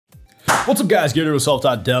What's up guys, Garrett with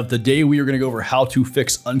SelfTaughtDev. Today we are going to go over how to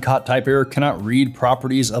fix Uncaught Typerror cannot read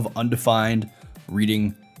properties of undefined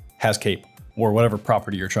reading has cape or whatever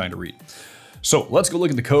property you're trying to read. So let's go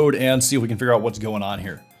look at the code and see if we can figure out what's going on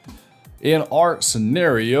here. In our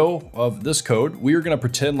scenario of this code, we are going to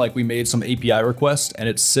pretend like we made some API request and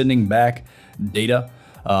it's sending back data.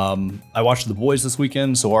 I watched The Boys this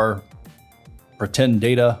weekend, so our pretend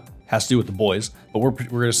data has to do with the boys, but we're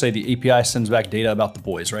gonna say the API sends back data about the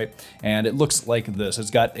boys, right? And it looks like this. It's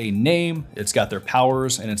got a name, it's got their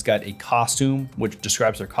powers, and it's got a costume, which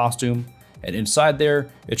describes their costume. And inside there,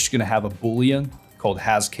 it's just gonna have a Boolean called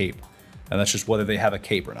has cape. And that's just whether they have a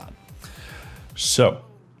cape or not. So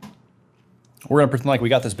we're gonna pretend like we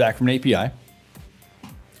got this back from an API.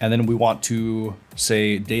 And then we want to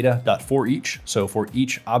say data.forEach. So for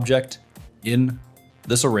each object in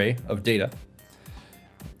this array of data,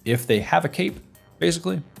 if they have a cape,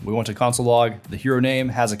 basically, we want to console log the hero name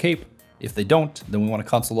has a cape. If they don't, then we want to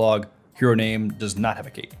console log hero name does not have a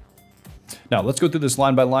cape. Now let's go through this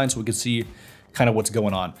line by line so we can see kind of what's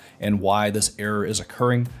going on and why this error is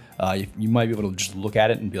occurring. You might be able to just look at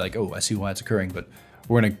it and be like, oh, I see why it's occurring, but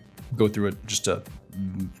we're gonna go through it just to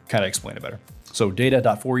kind of explain it better. So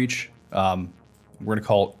data.forEach, we're gonna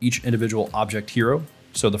call each individual object hero.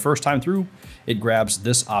 So the first time through, it grabs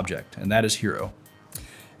this object, and that is hero.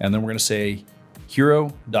 And then we're gonna say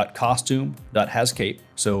hero.costume.hasCape.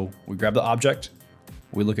 So we grab the object,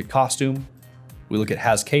 we look at costume, we look at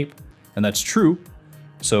hasCape, and that's true.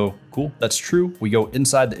 So cool, that's true. We go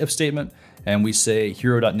inside the if statement and we say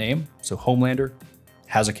hero.name, so Homelander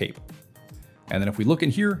has a cape. And then if we look in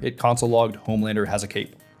here, it console logged Homelander has a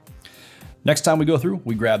cape. Next time we go through,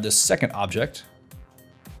 we grab this second object.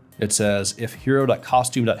 It says if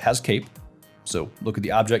hero.costume.hasCape. So look at the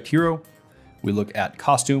object hero, we look at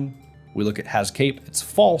costume, we look at has cape, it's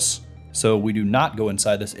false. So we do not go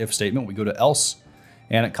inside this if statement, we go to else,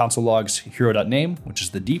 and it console logs hero.name, which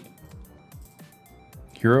is the deep.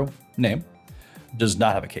 Hero name does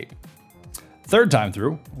not have a cape. Third time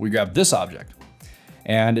through, we grab this object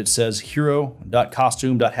and it says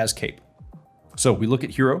hero.costume.hasCape. So we look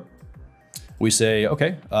at hero, we say,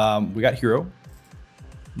 okay, we got hero.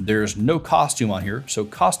 There's no costume on here, so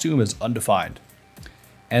costume is undefined.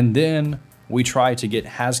 And then we try to get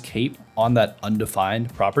has cape on that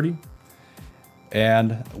undefined property,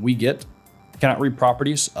 and we get cannot read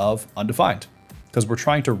properties of undefined because we're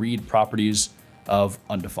trying to read properties of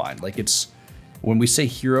undefined. Like it's when we say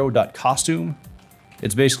hero.costume,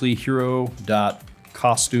 it's basically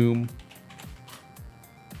hero.costume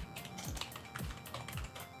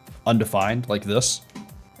undefined like this.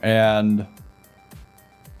 And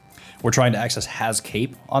we're trying to access has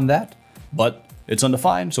cape on that, but it's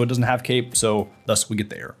undefined, so it doesn't have cape, so thus we get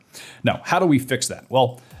the error. Now, how do we fix that?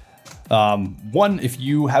 Well, one, if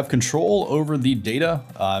you have control over the data,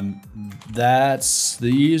 that's the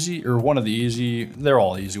easy, or one of the easy, they're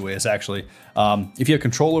all easy ways actually. If you have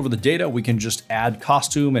control over the data, we can just add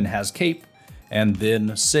costume and has cape, and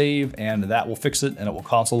then save, and that will fix it, and it will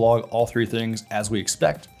console log all three things as we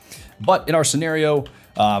expect. But in our scenario,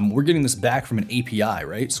 we're getting this back from an API,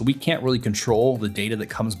 right? So we can't really control the data that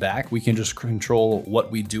comes back. We can just control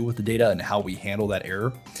what we do with the data and how we handle that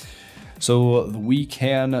error. So we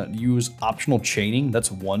can use optional chaining.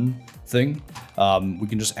 That's one thing. We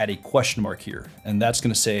can just add a question mark here, and that's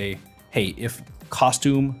gonna say, hey, if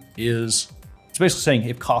costume is, it's basically saying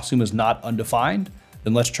if costume is not undefined,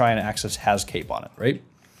 then let's try and access has cape on it, right?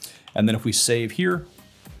 And then if we save here,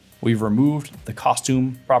 we've removed the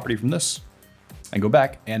costume property from this and go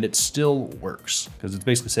back, and it still works because it's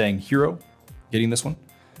basically saying hero, getting this one,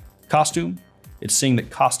 costume, it's saying that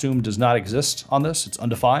costume does not exist on this, it's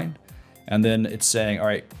undefined, and then it's saying, all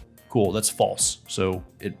right, cool, that's false. So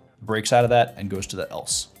it breaks out of that and goes to the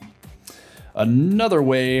else. Another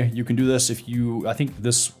way you can do this, if you, I think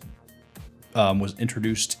this was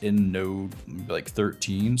introduced in Node like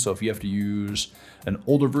 13. So if you have to use an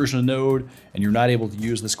older version of Node and you're not able to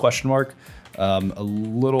use this question mark, a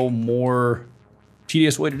little more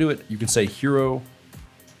tedious way to do it, you can say hero.costume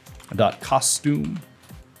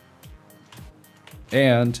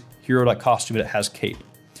and hero.costume that has cape.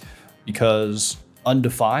 Because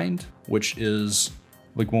undefined, which is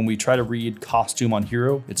like when we try to read costume on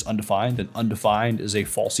hero, it's undefined, and undefined is a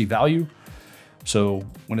falsy value. So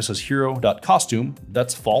when it says hero.costume,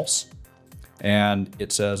 that's false. And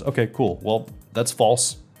it says, okay, cool, well, that's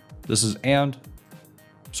false. This is and.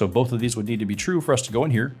 So both of these would need to be true for us to go in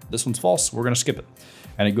here. This one's false, we're gonna skip it.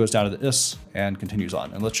 And it goes down to the is and continues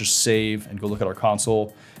on. And let's just save and go look at our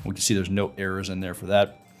console. And we can see there's no errors in there for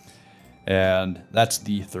that. And that's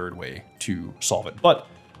the third way to solve it. But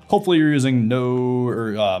hopefully you're using no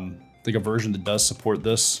or like a version that does support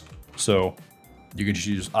this. So you can just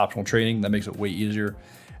use optional training. That makes it way easier,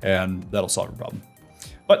 and that'll solve your problem.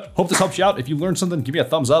 But hope this helps you out. If you learned something, give me a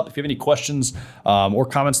thumbs up. If you have any questions or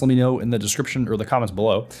comments, let me know in the description or the comments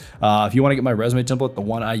below. If you want to get my resume template, the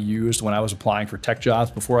one I used when I was applying for tech jobs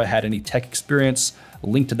before I had any tech experience, a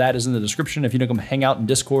link to that is in the description. If you want to come hang out in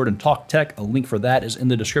Discord and talk tech, a link for that is in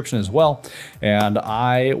the description as well. And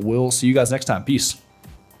I will see you guys next time. Peace.